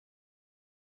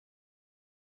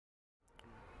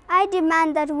I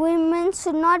demand that women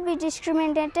should not be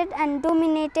discriminated and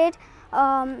dominated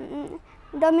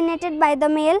by the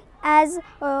male, as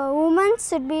women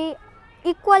should be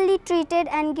equally treated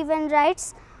and given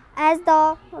rights as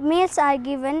the males are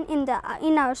given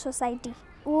in our society.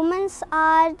 Women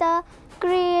are the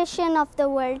creation of the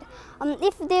world.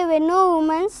 If there were no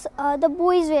women, the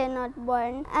boys were not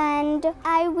born. And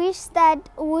I wish that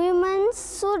women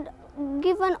should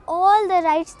given all the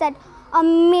rights that a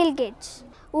male gets.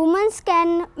 Women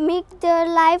can make their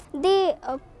life, they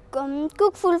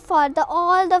cook food for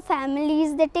all the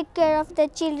families, they take care of the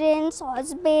children's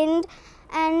husband,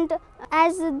 and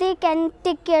as they can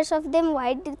take care of them,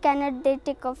 why cannot they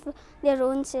take of their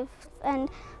own self? And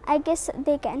I guess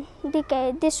they can.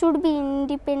 They should be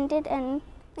independent. And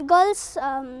girls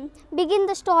begin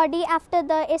the study after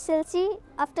the SLC,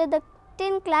 after the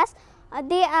 10th class.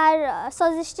 They are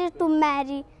suggested to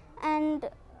marry, and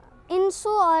in so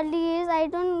early age, I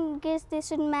don't guess they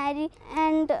should marry.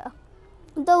 And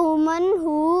the women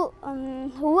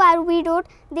who are widowed,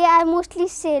 they are mostly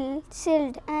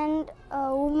sold, and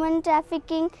women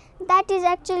trafficking, that is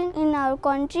actually in our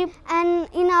country. And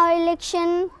in our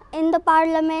election in the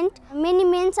parliament, many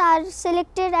men are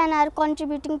selected and are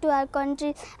contributing to our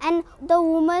country, and the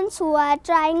women who are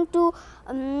trying to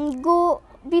go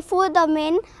before the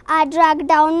men are dragged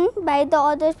down by the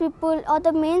other people,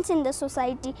 other men in the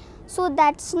society. So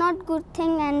that's not good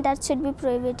thing, and that should be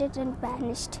prohibited and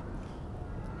banished.